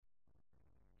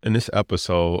In this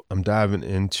episode, I'm diving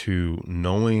into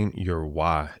knowing your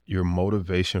why, your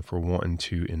motivation for wanting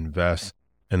to invest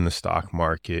in the stock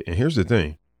market. And here's the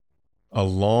thing,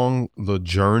 along the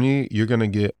journey, you're going to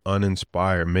get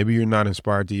uninspired. Maybe you're not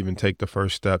inspired to even take the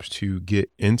first steps to get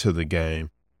into the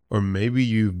game. Or maybe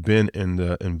you've been in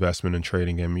the investment and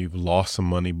trading game, you've lost some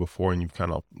money before and you've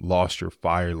kind of lost your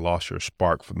fire, lost your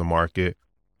spark from the market.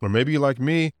 Or maybe you're like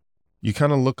me, you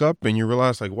kind of look up and you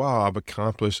realize like, wow, I've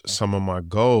accomplished some of my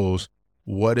goals.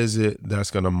 What is it that's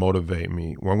going to motivate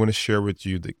me? Well, I'm going to share with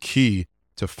you the key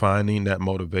to finding that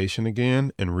motivation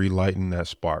again and relighting that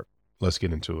spark. Let's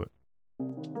get into it.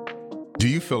 Do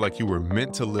you feel like you were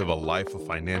meant to live a life of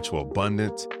financial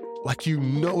abundance? Like you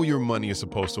know your money is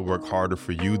supposed to work harder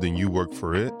for you than you work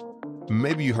for it?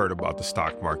 Maybe you heard about the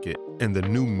stock market and the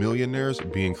new millionaires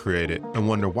being created and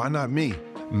wonder, why not me?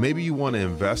 Maybe you want to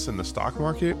invest in the stock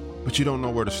market, but you don't know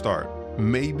where to start.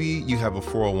 Maybe you have a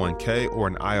 401k or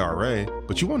an IRA,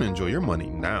 but you want to enjoy your money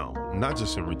now, not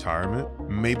just in retirement.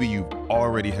 Maybe you've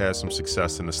already had some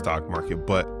success in the stock market,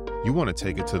 but you want to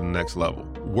take it to the next level.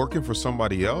 Working for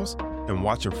somebody else and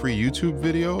watching free YouTube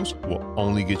videos will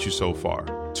only get you so far.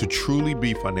 To truly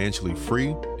be financially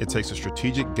free, it takes a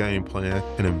strategic game plan,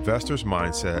 an investor's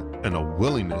mindset, and a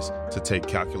willingness to take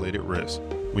calculated risks.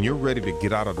 When you're ready to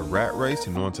get out of the rat race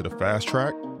and onto the fast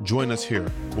track, join us here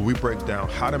where we break down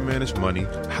how to manage money,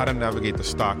 how to navigate the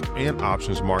stock and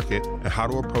options market, and how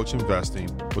to approach investing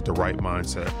with the right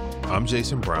mindset. I'm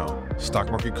Jason Brown, stock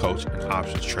market coach and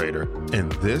options trader,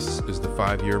 and this is the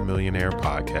 5-Year Millionaire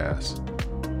Podcast.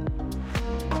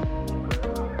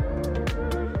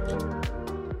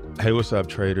 Hey, what's up,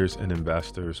 traders and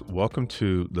investors? Welcome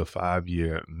to the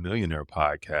 5-Year Millionaire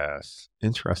Podcast.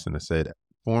 Interesting to say that.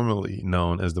 Formerly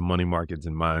known as the Money Markets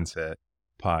and Mindset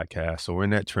Podcast. So we're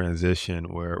in that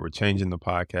transition where we're changing the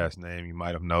podcast name. You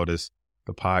might have noticed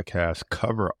the podcast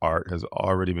cover art has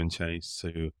already been changed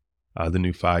to the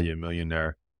new 5-Year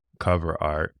Millionaire cover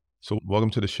art. So welcome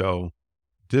to the show.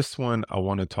 This one I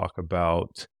want to talk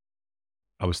about,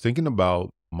 I was thinking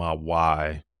about my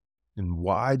why and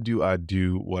why do I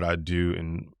do what I do?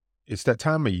 And it's that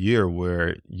time of year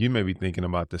where you may be thinking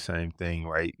about the same thing,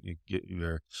 right?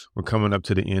 We're coming up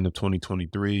to the end of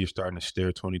 2023. You're starting to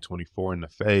stare 2024 in the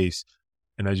face.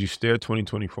 And as you stare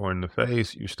 2024 in the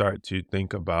face, you start to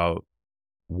think about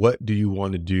what do you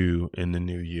want to do in the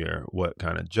new year? What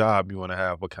kind of job you want to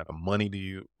have? What kind of money do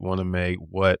you want to make?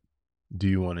 What do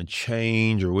you want to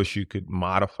change or wish you could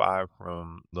modify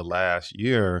from the last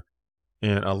year?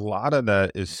 And a lot of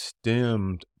that is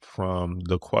stemmed from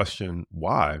the question,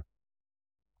 why?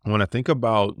 When I think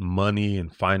about money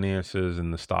and finances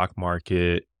and the stock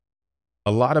market,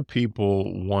 a lot of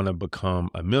people want to become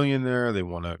a millionaire. They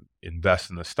want to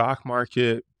invest in the stock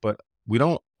market, but we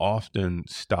don't often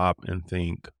stop and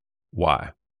think,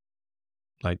 why?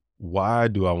 Like, why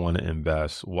do I want to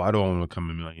invest? Why do I want to become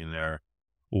a millionaire?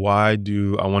 Why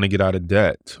do I want to get out of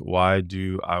debt? Why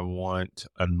do I want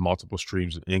multiple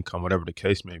streams of income, whatever the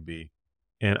case may be?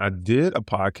 And I did a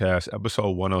podcast,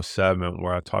 episode 107,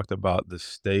 where I talked about the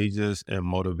stages and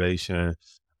motivation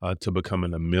to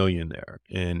becoming a millionaire.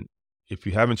 And if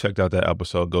you haven't checked out that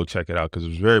episode, go check it out because it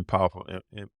was a very powerful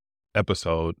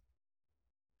episode.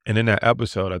 And in that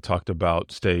episode, I talked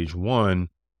about stage 1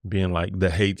 being like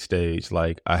the hate stage,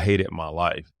 like I hated my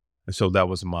life. And so that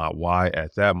was my why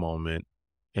at that moment.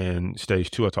 And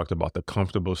stage 2, I talked about the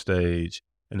comfortable stage.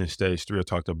 And then stage 3, I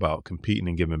talked about competing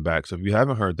and giving back. So if you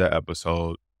haven't heard that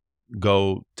episode,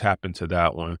 go tap into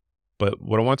that one. But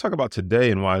what I want to talk about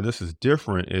today and why this is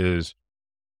different is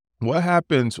what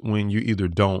happens when you either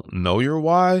don't know your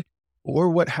why or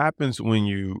what happens when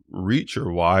you reach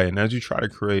your why. And as you try to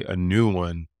create a new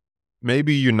one,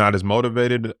 maybe you're not as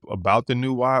motivated about the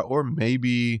new why, or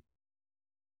maybe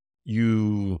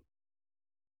you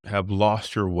have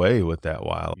lost your way with that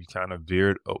why. You kind of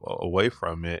veered away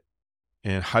from it.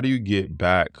 And how do you get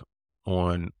back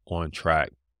on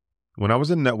track? When I was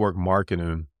in network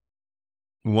marketing,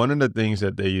 one of the things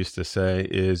that they used to say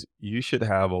is you should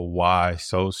have a why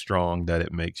so strong that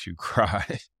it makes you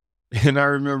cry. And I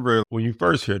remember when you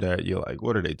first hear that, you're like,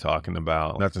 what are they talking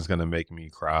about? Nothing's going to make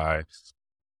me cry.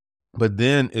 But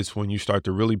then it's when you start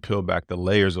to really peel back the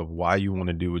layers of why you want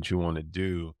to do what you want to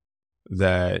do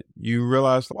that you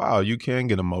realize, wow, you can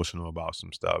get emotional about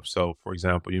some stuff. So for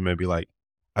example, you may be like,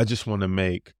 I just want to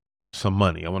make some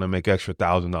money. I want to make extra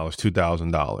 $1,000,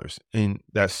 $2,000. And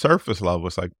that surface level,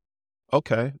 it's like,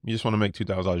 okay, you just want to make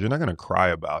 $2,000. You're not going to cry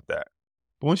about that.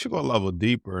 But once you go a level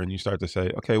deeper and you start to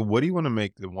say, okay, what do you want to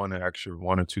make the one extra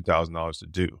 $1,000 or $2,000 to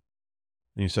do?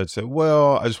 And you start to say,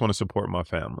 well, I just want to support my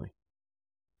family.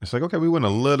 It's like, okay, we went a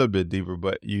little bit deeper,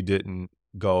 but you didn't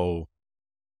go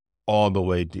all the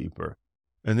way deeper.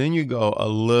 And then you go a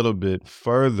little bit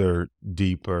further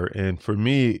deeper. And for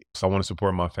me, so I want to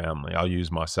support my family. I'll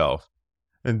use myself.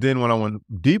 And then when I went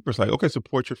deeper, it's like, okay,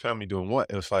 support your family doing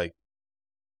what? It was like,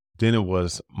 then it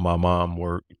was my mom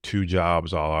worked 2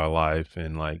 jobs all our life.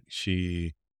 And like,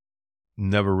 she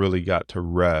never really got to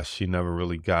rest. She never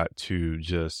really got to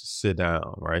just sit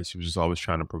down, right? She was just always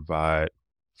trying to provide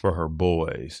for her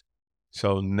boys.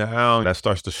 So now that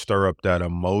starts to stir up that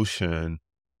emotion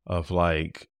of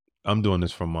like, I'm doing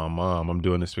this for my mom. I'm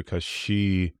doing this because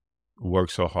she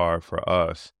worked so hard for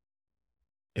us.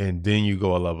 And then you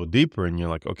go a level deeper and you're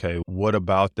like, okay, what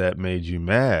about that made you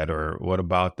mad? Or what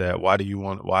about that? Why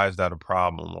is that a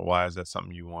problem? Or why is that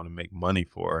something you want to make money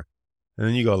for? And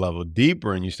then you go a level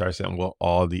deeper and you start saying, well,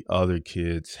 all the other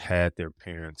kids had their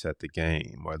parents at the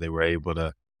game, or they were able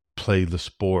to play the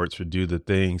sports or do the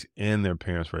things, and their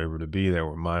parents were able to be there,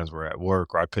 where mine were at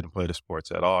work, or I couldn't play the sports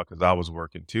at all because I was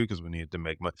working too because we needed to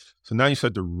make money. So now you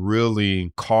start to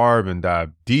really carve and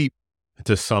dive deep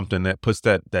into something that puts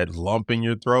that lump in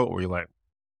your throat where you're like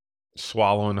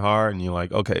swallowing hard and you're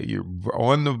like, okay, you're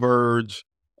on the verge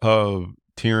of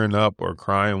tearing up or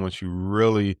crying once you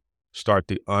really start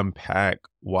to unpack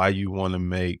why you want to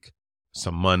make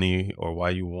some money or why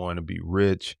you want to be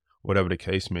rich, whatever the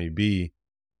case may be.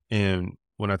 And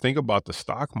when I think about the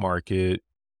stock market,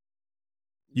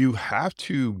 you have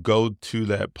to go to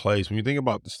that place. When you think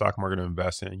about the stock market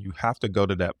investing, you have to go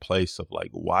to that place of like,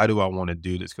 why do I want to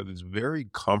do this? Because it's very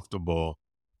comfortable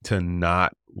to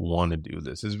not want to do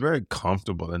this. It's very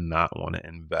comfortable to not want to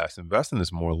invest. Investing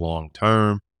is more long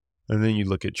term. And then you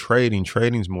look at trading.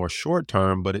 Trading's more short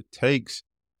term, but it takes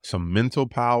some mental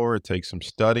power. It takes some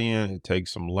studying. It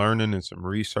takes some learning and some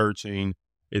researching.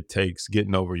 It takes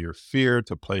getting over your fear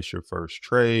to place your first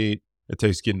trade. It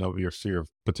takes getting over your fear of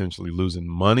potentially losing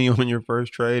money on your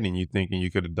first trade and you thinking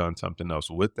you could have done something else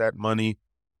with that money.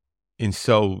 And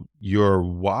so your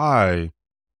why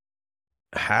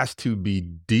has to be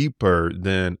deeper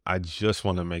than I just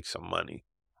want to make some money.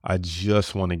 I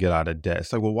just want to get out of debt.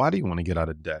 It's like, well, why do you want to get out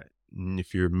of debt? And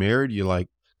if you're married, you're like,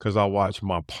 because I watch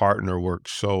my partner work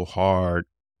so hard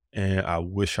and I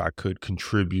wish I could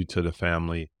contribute to the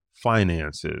family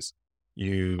finances.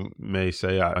 You may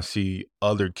say, I see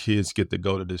other kids get to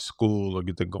go to this school or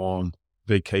get to go on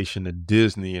vacation to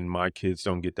Disney and my kids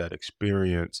don't get that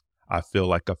experience. I feel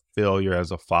like a failure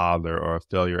as a father or a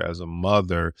failure as a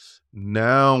mother.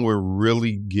 Now we're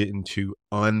really getting to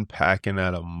unpacking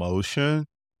that emotion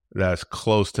that's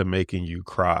close to making you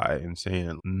cry and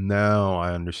saying, now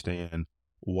I understand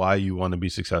why you want to be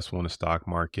successful in the stock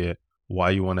market, why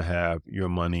you want to have your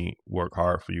money work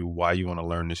hard for you, why you want to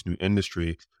learn this new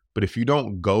industry. But if you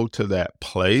don't go to that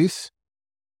place,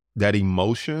 that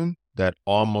emotion, that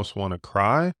almost want to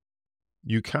cry,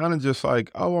 you kind of just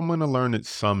like, oh, I'm going to learn it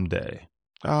someday.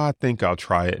 I think I'll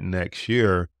try it next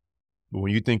year. But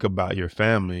when you think about your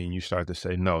family and you start to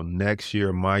say, no, next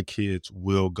year my kids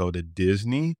will go to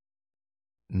Disney.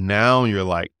 Now you're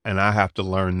like, and I have to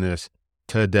learn this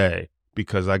today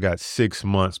because I got 6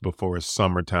 months before it's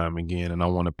summertime again and I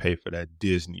want to pay for that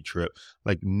Disney trip.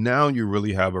 Like now you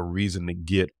really have a reason to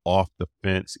get off the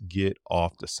fence, get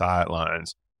off the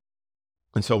sidelines.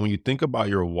 And so when you think about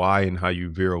your why and how you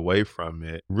veer away from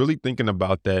it, really thinking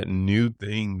about that new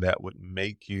thing that would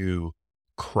make you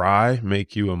cry,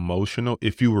 make you emotional,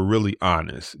 if you were really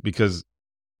honest, because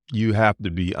you have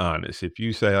to be honest. If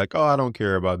you say like, oh, I don't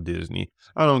care about Disney,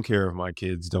 I don't care if my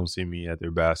kids don't see me at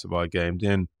their basketball game,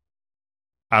 then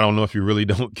I don't know if you really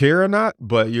don't care or not,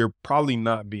 but you're probably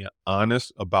not being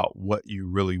honest about what you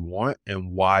really want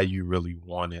and why you really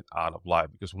want it out of life.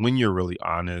 Because when you're really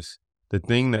honest, the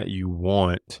thing that you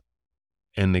want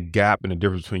and the gap and the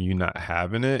difference between you not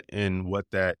having it and what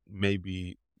that may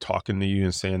be talking to you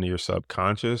and saying to your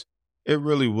subconscious, it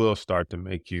really will start to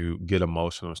make you get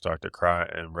emotional and start to cry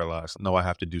and realize, no, I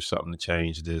have to do something to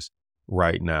change this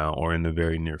right now or in the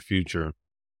very near future.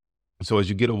 So as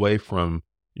you get away from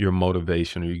your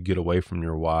motivation or you get away from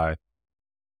your why,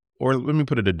 or let me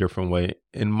put it a different way.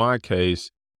 In my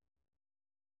case,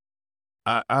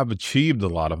 I've achieved a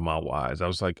lot of my whys. I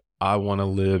was like, I want to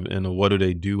live in a what do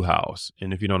they do house.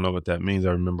 And if you don't know what that means,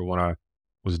 I remember when I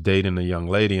was dating a young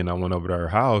lady and I went over to her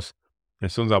house. And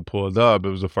as soon as I pulled up, it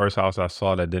was the first house I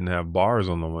saw that didn't have bars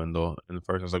on the window. And the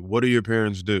first I was like, what do your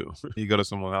parents do? You go to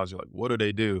someone's house, you're like, what do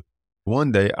they do?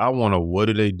 One day I want a what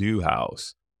do they do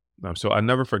house. So I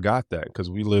never forgot that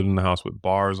because we lived in a house with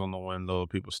bars on the window,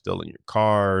 people stealing your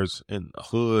cars, in the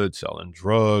hood, selling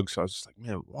drugs. So I was just like,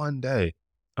 man, one day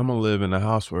I'm going to live in a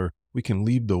house where we can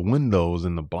leave the windows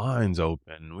and the blinds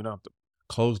open. We don't have to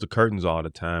close the curtains all the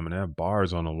time and have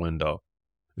bars on the window.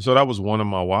 So that was one of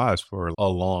my whys for a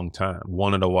long time.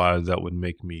 One of the whys that would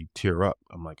make me tear up.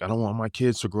 I'm like, I don't want my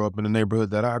kids to grow up in the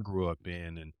neighborhood that I grew up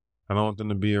in. And I don't want them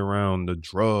to be around the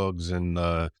drugs and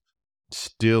the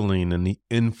stealing and the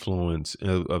influence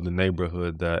of the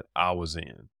neighborhood that I was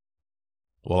in.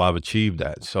 Well, I've achieved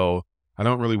that. So I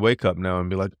don't really wake up now and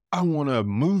be like, I want to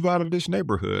move out of this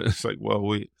neighborhood. It's like, well,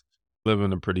 we live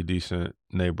in a pretty decent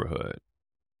neighborhood.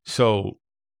 So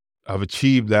I've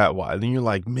achieved that. Why? Then you're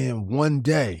like, man, one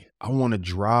day I want to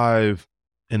drive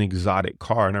an exotic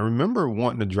car. And I remember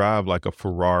wanting to drive like a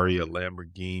Ferrari, a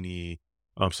Lamborghini,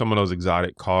 some of those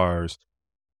exotic cars.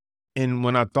 And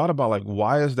when I thought about like,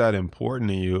 why is that important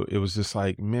to you? It was just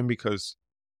like, man, because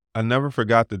I never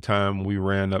forgot the time we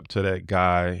ran up to that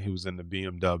guy who was in the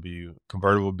BMW,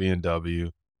 convertible BMW,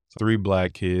 three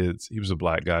black kids. He was a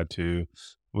black guy too.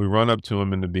 We run up to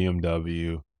him in the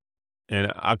BMW.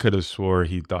 And I could have swore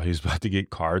he thought he was about to get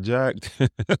carjacked.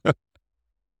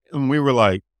 And we were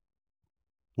like,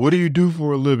 what do you do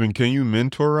for a living? Can you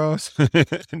mentor us?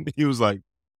 And he was like,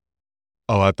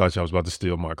 oh, I thought y'all was about to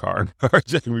steal my car and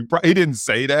carjack me. He didn't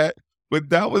say that, but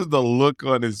that was the look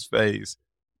on his face.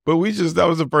 But that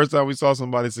was the first time we saw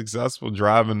somebody successful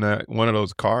driving that one of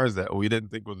those cars that we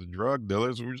didn't think was a drug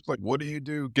dealer. So we were just like, what do you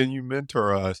do? Can you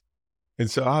mentor us? And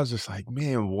so I was just like,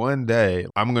 man, one day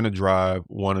I'm going to drive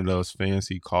one of those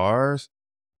fancy cars.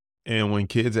 And when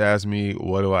kids ask me,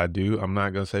 what do? I'm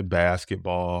not going to say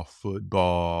basketball,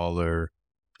 football, or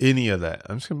any of that.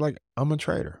 I'm just going to be like, I'm a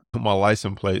trader. My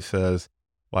license plate says,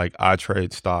 like, I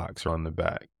trade stocks on the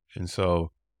back. And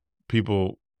so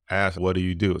people ask, what do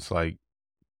you do? It's like,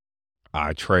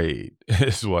 I trade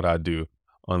is what I do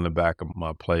on the back of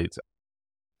my plates.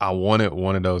 I wanted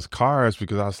one of those cars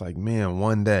because I was like, man,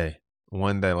 one day,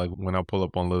 like when I pull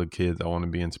up on little kids, I want to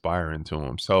be inspiring to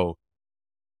them. So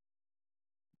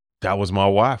that was my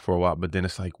why for a while. But then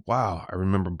it's like, wow, I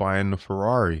remember buying the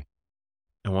Ferrari.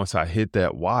 And once I hit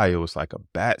that why, it was like a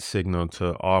bat signal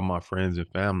to all my friends and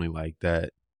family, like that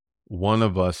one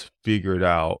of us figured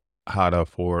out how to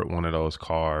afford one of those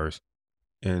cars.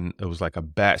 And it was like a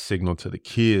bat signal to the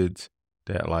kids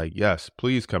that like, yes,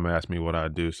 please come ask me what I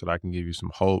do so that I can give you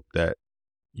some hope that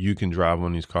you can drive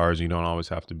one of these cars. You don't always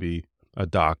have to be a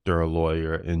doctor, a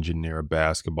lawyer, engineer, a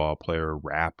basketball player, a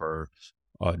rapper,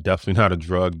 definitely not a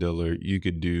drug dealer. You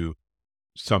could do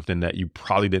something that you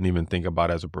probably didn't even think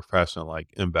about as a professional,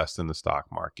 like invest in the stock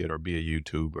market or be a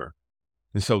YouTuber.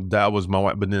 And so that was my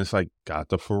wife. But then it's like, got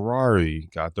the Ferrari,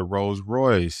 got the Rolls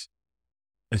Royce.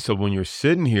 And so when you're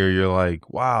sitting here, you're like,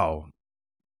 wow,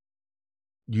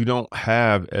 you don't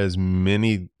have as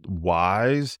many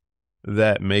whys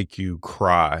that make you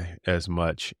cry as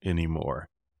much anymore.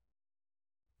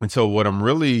 And so what I'm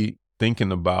really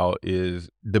thinking about is,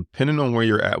 depending on where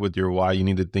you're at with your why, you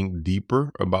need to think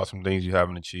deeper about some things you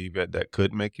haven't achieved yet that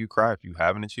could make you cry if you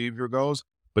haven't achieved your goals.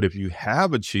 But if you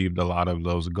have achieved a lot of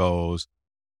those goals,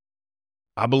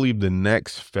 I believe the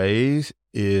next phase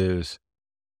is,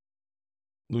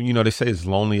 they say it's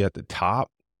lonely at the top.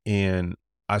 And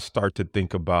I start to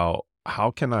think about,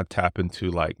 how can I tap into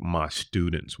like my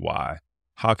students' why?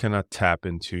 How can I tap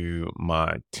into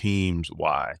my team's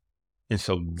why? And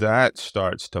so that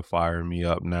starts to fire me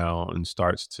up now and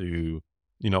starts to,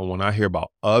 when I hear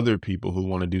about other people who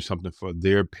want to do something for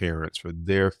their parents, for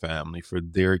their family, for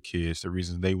their kids, the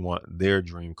reason they want their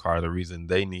dream car, the reason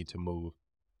they need to move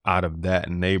out of that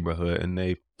neighborhood, and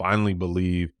they finally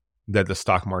believe that the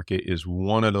stock market is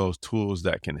one of those tools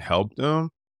that can help them,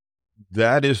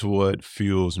 that is what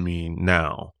fuels me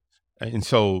now. And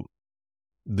so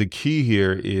the key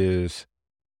here is,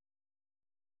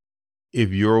 if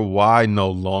your why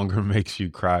no longer makes you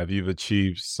cry, if you've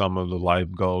achieved some of the life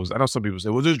goals. I know some people say,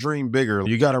 well, just dream bigger.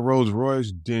 You got a Rolls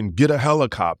Royce, then get a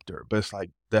helicopter. But it's like,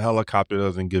 the helicopter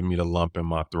doesn't give me the lump in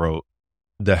my throat.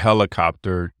 The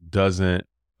helicopter doesn't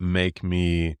make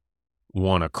me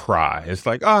want to cry. It's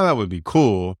like, oh, that would be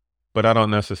cool, but I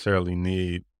don't necessarily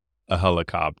need a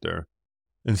helicopter.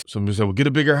 And some people say, well, get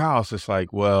a bigger house. It's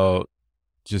like, well,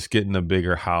 just getting a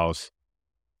bigger house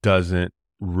doesn't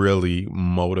really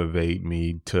motivate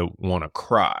me to want to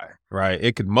cry, right?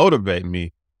 It could motivate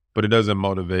me, but it doesn't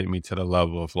motivate me to the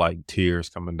level of like tears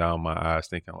coming down my eyes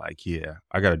thinking like, yeah,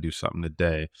 I got to do something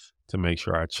today to make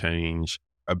sure I change.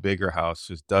 A bigger house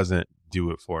just doesn't do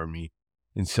it for me.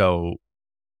 And so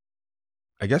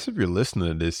I guess if you're listening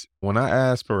to this, when I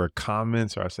ask for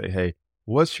comments or I say, hey,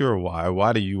 what's your why?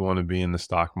 Why do you want to be in the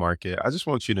stock market? I just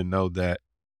want you to know that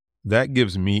that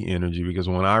gives me energy, because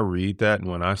when I read that and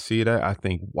when I see that, I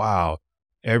think, wow,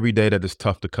 every day that it's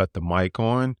tough to cut the mic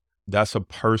on, that's a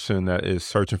person that is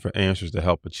searching for answers to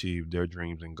help achieve their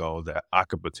dreams and goals that I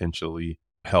could potentially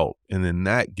help. And then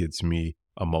that gets me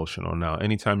emotional. Now,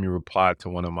 anytime you reply to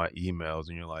one of my emails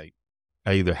and you're like,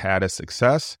 I either had a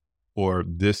success or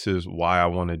this is why I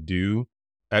want to do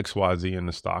XYZ in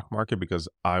the stock market because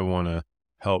I want to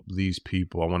help these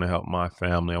people. I want to help my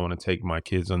family. I want to take my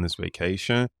kids on this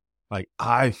vacation. Like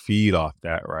I feed off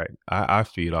that, right? I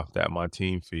feed off that. My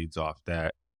team feeds off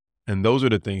that. And those are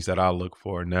the things that I look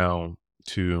for now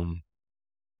to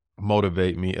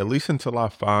motivate me, at least until I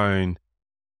find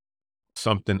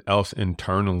something else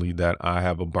internally that I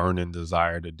have a burning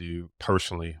desire to do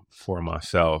personally for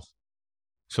myself.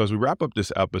 So as we wrap up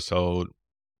this episode,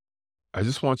 I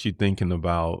just want you thinking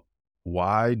about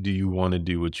why do you want to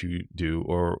do what you do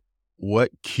or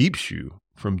what keeps you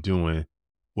from doing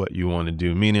what you want to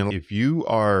do? Meaning if you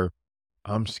are,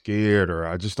 I'm scared or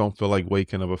I just don't feel like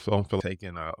waking up, I don't feel like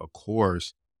taking a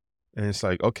course. And it's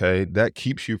like, okay, that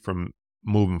keeps you from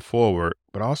moving forward.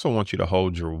 But I also want you to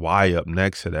hold your why up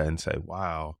next to that and say,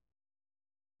 wow,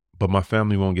 but my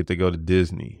family won't get to go to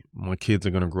Disney. My kids are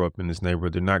going to grow up in this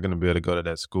neighborhood. They're not going to be able to go to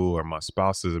that school, or my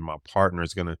spouses and my partner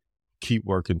is going to keep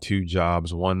working 2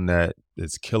 jobs, one that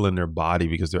is killing their body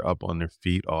because they're up on their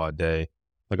feet all day.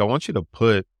 Like I want you to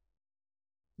put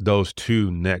those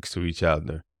two next to each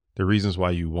other. The reasons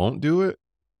why you won't do it,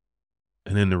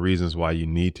 and then the reasons why you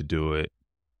need to do it.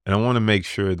 And I want to make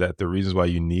sure that the reasons why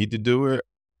you need to do it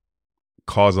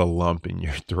cause a lump in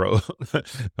your throat.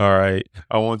 All right.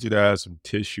 I want you to have some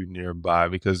tissue nearby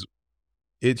because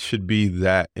it should be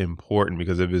that important,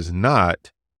 because if it's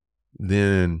not,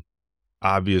 then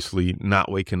obviously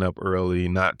not waking up early,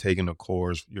 not taking a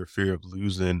course, your fear of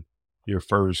losing your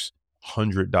first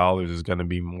 $100 is going to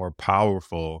be more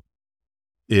powerful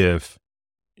if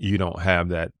you don't have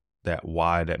that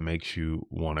why that makes you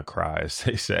want to cry, as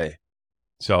they say.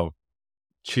 So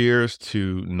cheers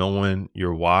to knowing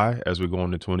your why as we go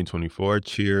into 2024.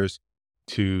 Cheers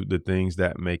to the things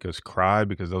that make us cry,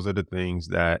 because those are the things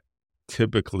that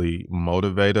typically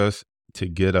motivate us to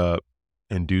get up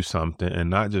and do something,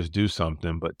 and not just do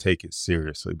something, but take it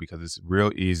seriously, because it's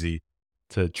real easy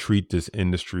to treat this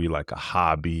industry like a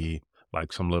hobby,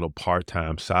 like some little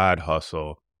part-time side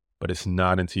hustle. But it's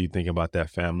not until you think about that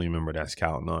family member that's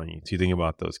counting on you. So you think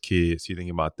about those kids, you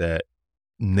think about that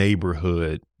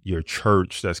neighborhood, your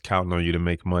church that's counting on you to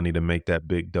make money, to make that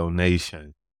big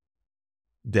donation,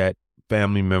 that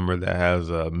family member that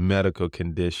has a medical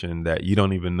condition that you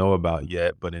don't even know about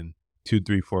yet, but in 2,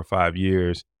 3, 4, 5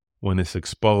 years, when it's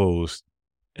exposed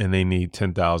and they need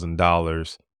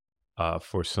 $10,000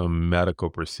 for some medical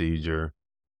procedure,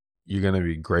 you're going to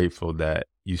be grateful that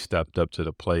you stepped up to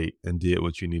the plate and did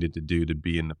what you needed to do to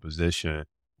be in the position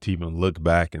to even look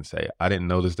back and say, I didn't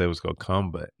know this day was going to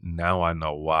come, but now I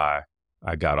know why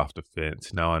I got off the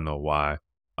fence. Now I know why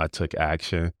I took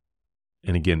action.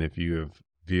 And again, if you have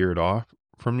veered off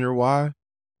from your why,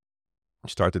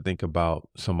 start to think about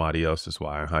somebody else's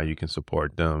why and how you can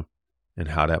support them and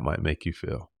how that might make you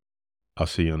feel. I'll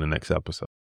see you on the next episode.